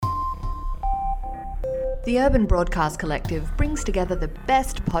The Urban Broadcast Collective brings together the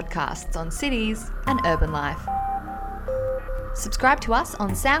best podcasts on cities and urban life. Subscribe to us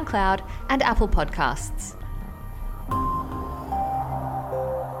on SoundCloud and Apple Podcasts.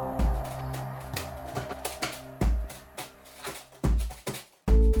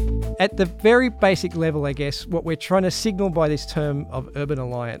 At the very basic level, I guess, what we're trying to signal by this term of urban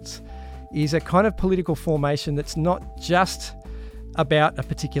alliance is a kind of political formation that's not just about a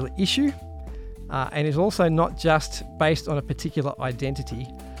particular issue and is also not just based on a particular identity,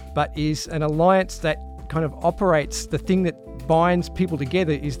 but is an alliance that kind of operates. The thing that binds people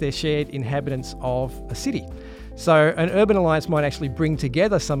together is their shared inhabitants of a city. So an urban alliance might actually bring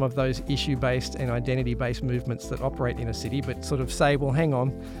together some of those issue-based and identity-based movements that operate in a city, but sort of say, well, hang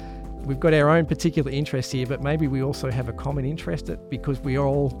on, we've got our own particular interests here, but maybe we also have a common interest because we're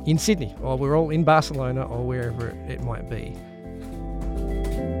all in Sydney, or we're all in Barcelona, or wherever it might be.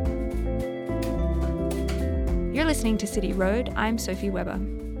 You're listening to City Road. I'm Sophie Webber.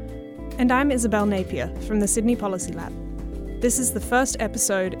 And I'm Isabel Napier from the Sydney Policy Lab. This is the first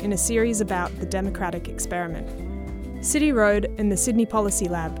episode in a series about the democratic experiment. City Road and the Sydney Policy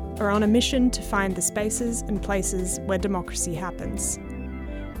Lab are on a mission to find the spaces and places where democracy happens.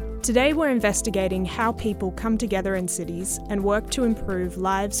 Today we're investigating how people come together in cities and work to improve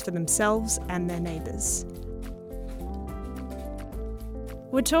lives for themselves and their neighbours.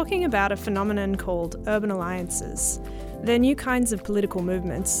 We're talking about a phenomenon called urban alliances. They're new kinds of political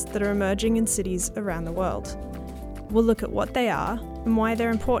movements that are emerging in cities around the world. We'll look at what they are and why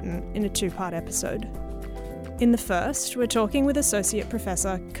they're important in a two-part episode. In the first, we're talking with Associate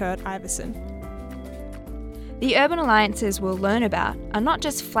Professor Kurt Iveson. The urban alliances we'll learn about are not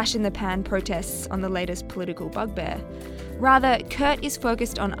just flash-in-the-pan protests on the latest political bugbear. Rather, Kurt is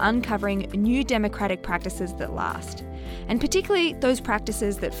focused on uncovering new democratic practices that last, and particularly those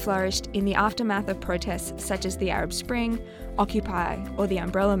practices that flourished in the aftermath of protests such as the Arab Spring, Occupy, or the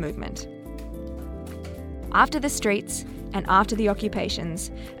Umbrella Movement. After the streets and after the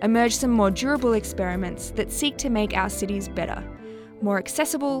occupations emerged some more durable experiments that seek to make our cities better. More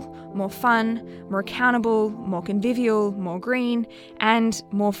accessible, more fun, more accountable, more convivial, more green, and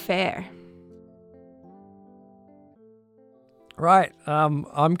more fair. Right,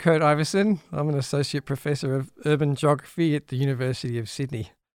 I'm Kurt Iveson. I'm an Associate Professor of Urban Geography at the University of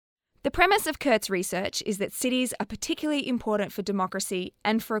Sydney. The premise of Kurt's research is that cities are particularly important for democracy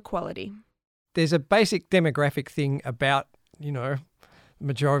and for equality. There's a basic demographic thing about, the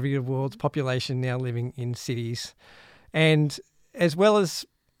majority of the world's population now living in cities. And as well as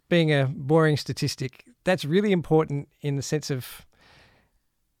being a boring statistic, that's really important in the sense of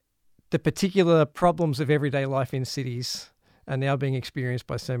the particular problems of everyday life in cities are now being experienced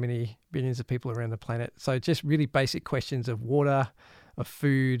by so many billions of people around the planet. So just really basic questions of water, of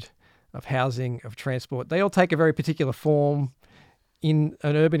food, of housing, of transport, they all take a very particular form in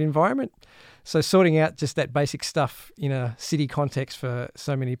an urban environment. So sorting out just that basic stuff in a city context for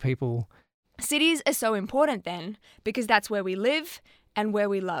so many people. Cities are so important then because that's where we live and where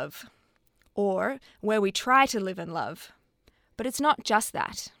we love, or where we try to live and love. But it's not just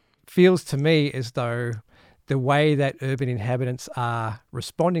that. Feels to me as though the way that urban inhabitants are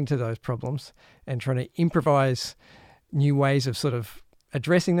responding to those problems and trying to improvise new ways of sort of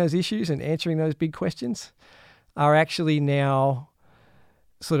addressing those issues and answering those big questions are actually now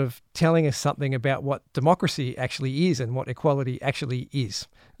sort of telling us something about what democracy actually is and what equality actually is.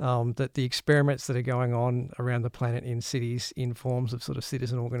 That the experiments that are going on around the planet in cities in forms of sort of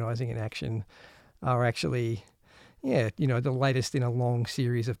citizen organising and action are actually, the latest in a long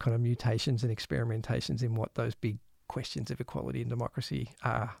series of kind of mutations and experimentations in what those big questions of equality and democracy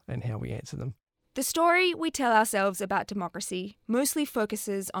are and how we answer them. The story we tell ourselves about democracy mostly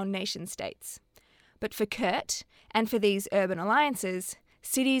focuses on nation states. But for Kurt, and for these urban alliances,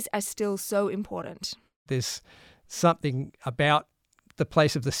 cities are still so important. There's something about the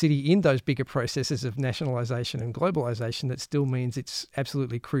place of the city in those bigger processes of nationalisation and globalisation that still means it's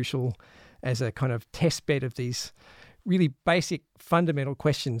absolutely crucial as a kind of test bed of these really basic fundamental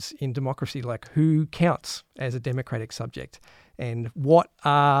questions in democracy, like who counts as a democratic subject and what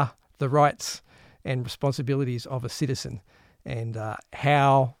are the rights and responsibilities of a citizen and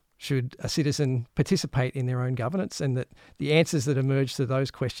how should a citizen participate in their own governance, and that the answers that emerge to those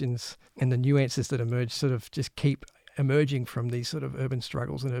questions and the new answers that emerge sort of just keep emerging from these sort of urban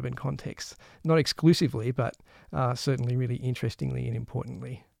struggles and urban contexts, not exclusively, but certainly really interestingly and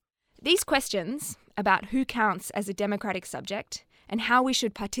importantly. These questions about who counts as a democratic subject and how we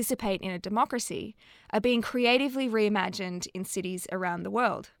should participate in a democracy are being creatively reimagined in cities around the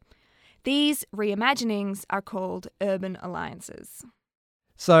world. These reimaginings are called urban alliances.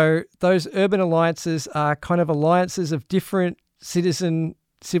 So those urban alliances are kind of alliances of different citizen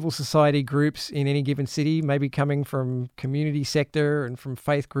civil society groups in any given city, maybe coming from community sector and from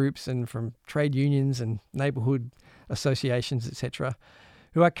faith groups and from trade unions and neighbourhood associations, etc.,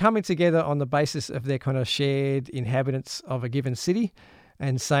 who are coming together on the basis of their kind of shared inhabitants of a given city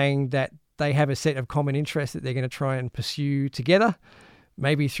and saying that they have a set of common interests that they're going to try and pursue together,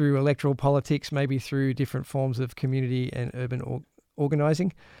 maybe through electoral politics, maybe through different forms of community and urban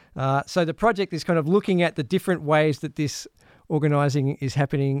organising. So the project is kind of looking at the different ways that this organising is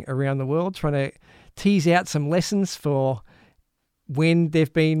happening around the world, trying to tease out some lessons for when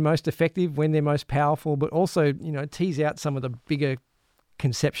they've been most effective, when they're most powerful, but also, tease out some of the bigger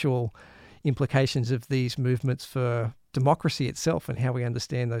conceptual implications of these movements for democracy itself and how we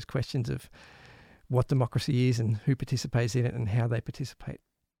understand those questions of what democracy is and who participates in it and how they participate.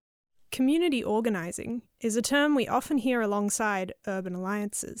 Community organising is a term we often hear alongside urban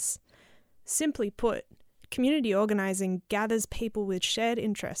alliances. Simply put, community organising gathers people with shared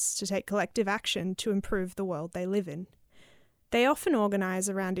interests to take collective action to improve the world they live in. They often organise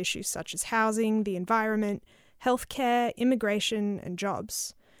around issues such as housing, the environment, healthcare, immigration, and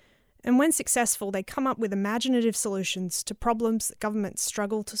jobs. And when successful, they come up with imaginative solutions to problems that governments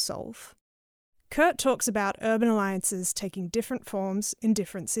struggle to solve. Kurt talks about urban alliances taking different forms in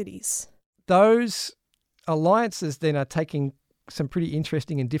different cities. Those alliances then are taking some pretty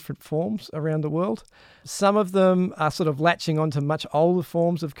interesting and different forms around the world. Some of them are sort of latching onto much older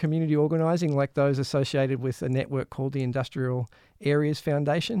forms of community organising, like those associated with a network called the Industrial Areas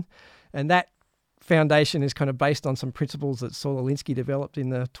Foundation. And that foundation is kind of based on some principles that Saul Alinsky developed in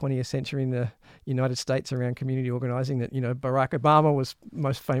the 20th century in the United States around community organising that, Barack Obama was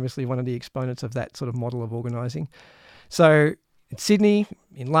most famously one of the exponents of that sort of model of organising. So in Sydney,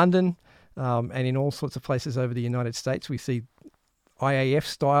 in London, and in all sorts of places over the United States, we see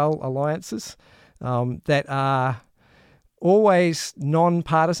IAF-style alliances that are always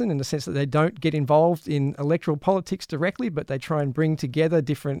non-partisan in the sense that they don't get involved in electoral politics directly, but they try and bring together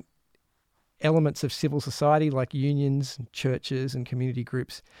different elements of civil society like unions, churches and community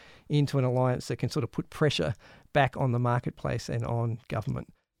groups into an alliance that can sort of put pressure back on the marketplace and on government.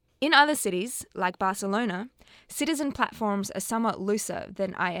 In other cities, like Barcelona, citizen platforms are somewhat looser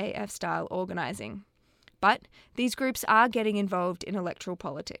than IAF-style organising. But these groups are getting involved in electoral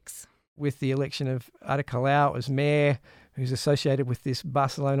politics. With the election of Ada Colau as mayor, who's associated with this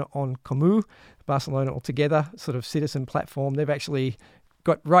Barcelona en Comú, Barcelona Altogether sort of citizen platform, they've actually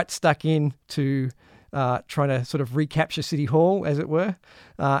got right stuck in to trying to sort of recapture City Hall, as it were,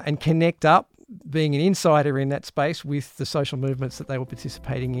 and connect up, being an insider in that space, with the social movements that they were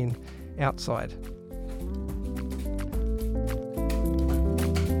participating in outside.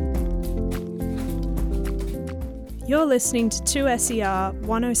 You're listening to 2SER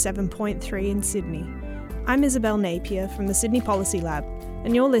 107.3 in Sydney. I'm Isabel Napier from the Sydney Policy Lab,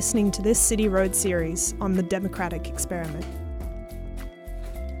 and you're listening to this City Road series on the democratic experiment.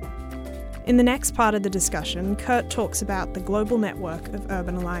 In the next part of the discussion, Kurt talks about the global network of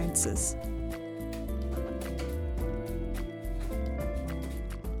urban alliances.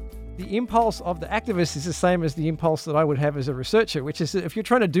 The impulse of the activist is the same as the impulse that I would have as a researcher, which is that if you're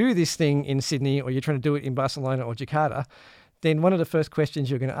trying to do this thing in Sydney or you're trying to do it in Barcelona or Jakarta, then one of the first questions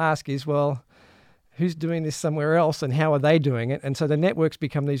you're going to ask is, well, who's doing this somewhere else and how are they doing it? And so the networks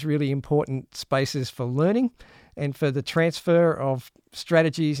become these really important spaces for learning and for the transfer of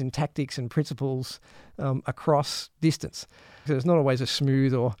strategies and tactics and principles across distance. So it's not always a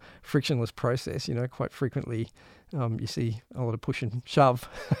smooth or frictionless process. Quite frequently you see a lot of push and shove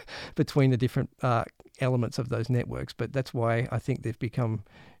between the different elements of those networks, but that's why I think they've become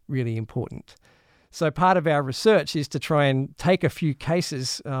really important. So part of our research is to try and take a few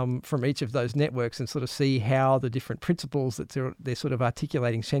cases from each of those networks and sort of see how the different principles that they're sort of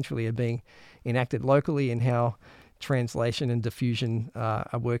articulating centrally are being enacted locally and how translation and diffusion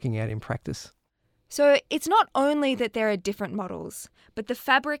are working out in practice. So it's not only that there are different models, but the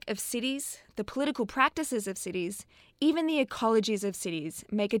fabric of cities, the political practices of cities, even the ecologies of cities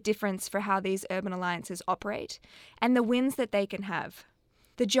make a difference for how these urban alliances operate and the wins that they can have.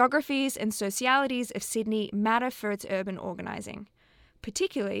 The geographies and socialities of Sydney matter for its urban organising,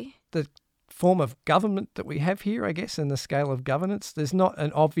 particularly the form of government that we have here, I guess, and the scale of governance. There's not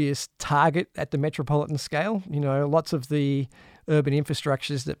an obvious target at the metropolitan scale. Lots of the urban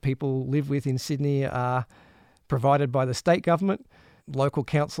infrastructures that people live with in Sydney are provided by the state government. Local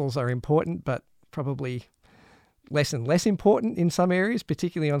councils are important, but probably less and less important in some areas,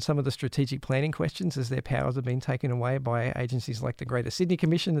 particularly on some of the strategic planning questions as their powers have been taken away by agencies like the Greater Sydney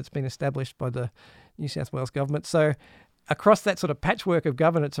Commission that's been established by the New South Wales government. So across that sort of patchwork of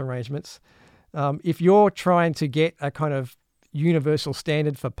governance arrangements, if you're trying to get a kind of universal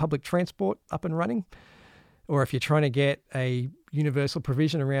standard for public transport up and running, or if you're trying to get a universal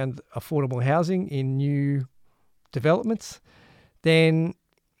provision around affordable housing in new developments, then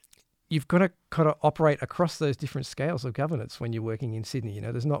you've got to kind of operate across those different scales of governance when you're working in Sydney.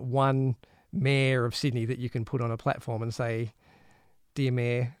 There's not one mayor of Sydney that you can put on a platform and say, "Dear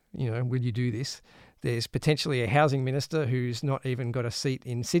Mayor, will you do this?" There's potentially a housing minister who's not even got a seat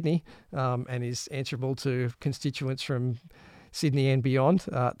in Sydney and is answerable to constituents from Sydney and beyond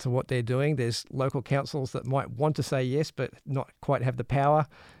to what they're doing. There's local councils that might want to say yes, but not quite have the power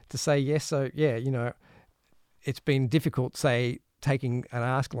to say yes. So, it's been difficult, say, taking an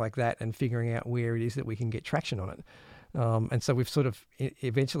ask like that and figuring out where it is that we can get traction on it. And so we've sort of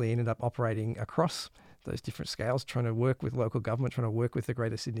eventually ended up operating across those different scales, trying to work with local government, trying to work with the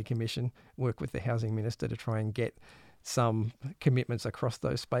Greater Sydney Commission, work with the Housing Minister to try and get some commitments across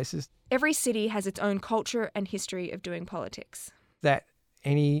those spaces. Every city has its own culture and history of doing politics. That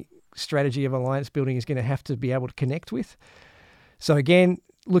any strategy of alliance building is going to have to be able to connect with. So again,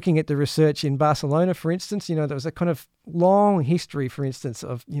 looking at the research in Barcelona, for instance, there was a kind of long history, for instance,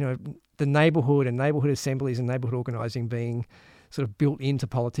 of, the neighbourhood and neighbourhood assemblies and neighbourhood organising being sort of built into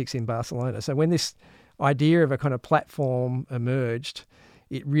politics in Barcelona. So when this idea of a kind of platform emerged,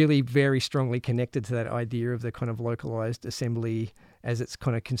 it really very strongly connected to that idea of the kind of localised assembly as its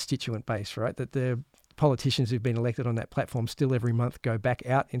kind of constituent base, right? That the politicians who've been elected on that platform still every month go back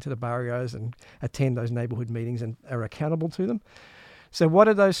out into the barrios and attend those neighbourhood meetings and are accountable to them. So what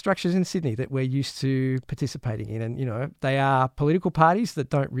are those structures in Sydney that we're used to participating in? And, they are political parties that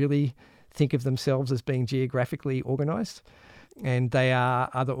don't really think of themselves as being geographically organised. And they are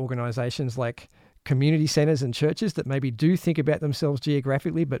other organisations like community centres and churches that maybe do think about themselves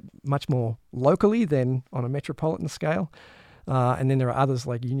geographically, but much more locally than on a metropolitan scale. And then there are others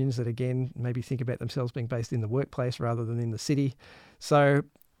like unions that, again, maybe think about themselves being based in the workplace rather than in the city. So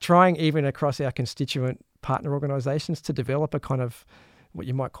trying even across our constituent partner organisations to develop a kind of what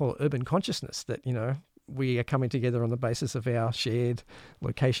you might call urban consciousness that, we are coming together on the basis of our shared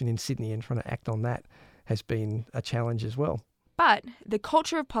location in Sydney and trying to act on that has been a challenge as well. But the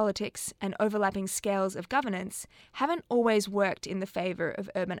culture of politics and overlapping scales of governance haven't always worked in the favour of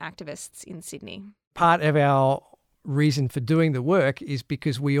urban activists in Sydney. Part of our reason for doing the work is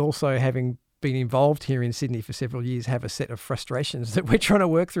because we also, having been involved here in Sydney for several years, have a set of frustrations that we're trying to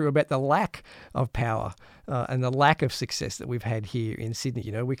work through about the lack of power and the lack of success that we've had here in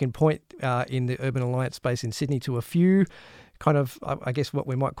Sydney. We can point in the Urban Alliance space in Sydney to a few kind of, I guess, what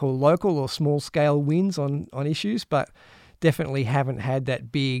we might call local or small scale wins on issues, but definitely haven't had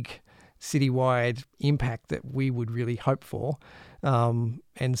that big citywide impact that we would really hope for. And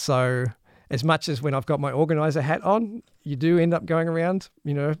so as much as when I've got my organiser hat on, you do end up going around,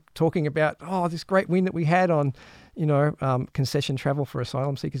 talking about, this great win that we had on, concession travel for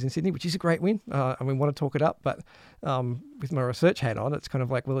asylum seekers in Sydney, which is a great win. And we want to talk it up. But with my research hat on, it's kind of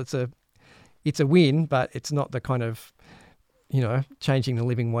like, well, it's a win, but it's not the kind of, changing the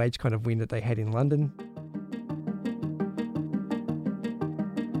living wage kind of win that they had in London.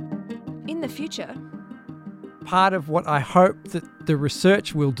 In the future, part of what I hope that the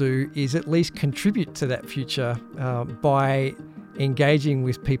research will do is at least contribute to that future by engaging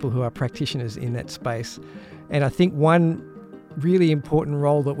with people who are practitioners in that space. And I think one really important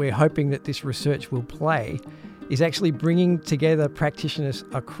role that we're hoping that this research will play is actually bringing together practitioners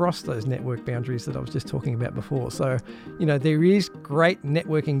across those network boundaries that I was just talking about before. So, there is great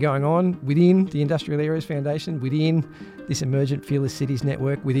networking going on within the Industrial Areas Foundation, within this Emergent Fearless Cities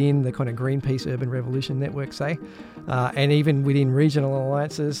network, within the kind of Greenpeace Urban Revolution network, say, and even within regional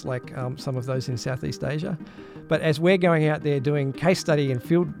alliances like some of those in Southeast Asia. But as we're going out there doing case study and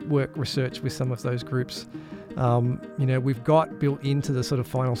fieldwork research with some of those groups, we've got built into the sort of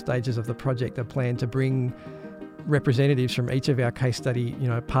final stages of the project a plan to bring representatives from each of our case study,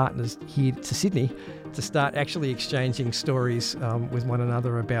 partners here to Sydney to start actually exchanging stories with one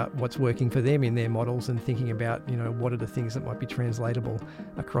another about what's working for them in their models and thinking about, what are the things that might be translatable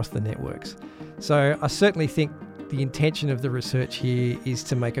across the networks. So I certainly think the intention of the research here is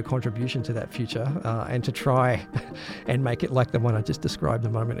to make a contribution to that future and to try and make it like the one I just described a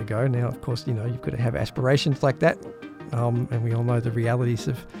moment ago. Now, of course, you've got to have aspirations like that, and we all know the realities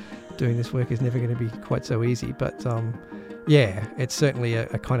of doing this work is never going to be quite so easy, but it's certainly a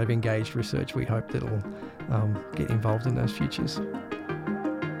kind of engaged research we hope that will get involved in those futures.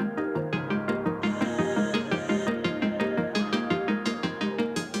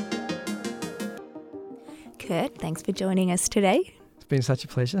 Kurt, thanks for joining us today. It's been such a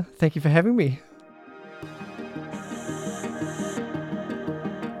pleasure. Thank you for having me.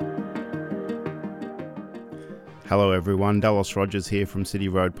 Hello everyone, Dallas Rogers here from City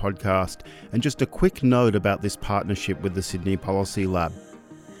Road Podcast, and just a quick note about this partnership with the Sydney Policy Lab.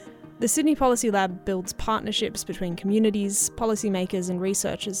 The Sydney Policy Lab builds partnerships between communities, policymakers and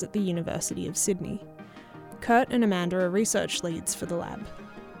researchers at the University of Sydney. Kurt and Amanda are research leads for the lab.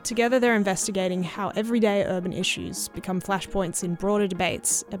 Together they're investigating how everyday urban issues become flashpoints in broader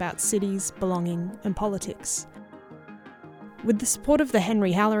debates about cities, belonging and politics. With the support of the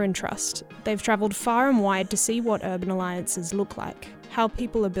Henry Halloran Trust, they've travelled far and wide to see what urban alliances look like, how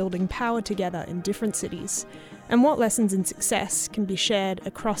people are building power together in different cities, and what lessons in success can be shared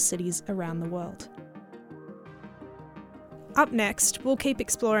across cities around the world. Up next, we'll keep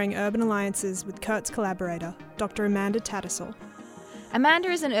exploring urban alliances with Kurt's collaborator, Dr. Amanda Tattersall. Amanda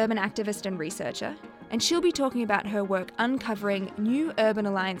is an urban activist and researcher, and she'll be talking about her work uncovering new urban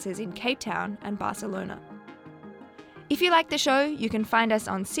alliances in Cape Town and Barcelona. If you like the show, you can find us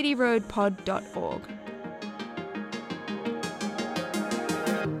on cityroadpod.org.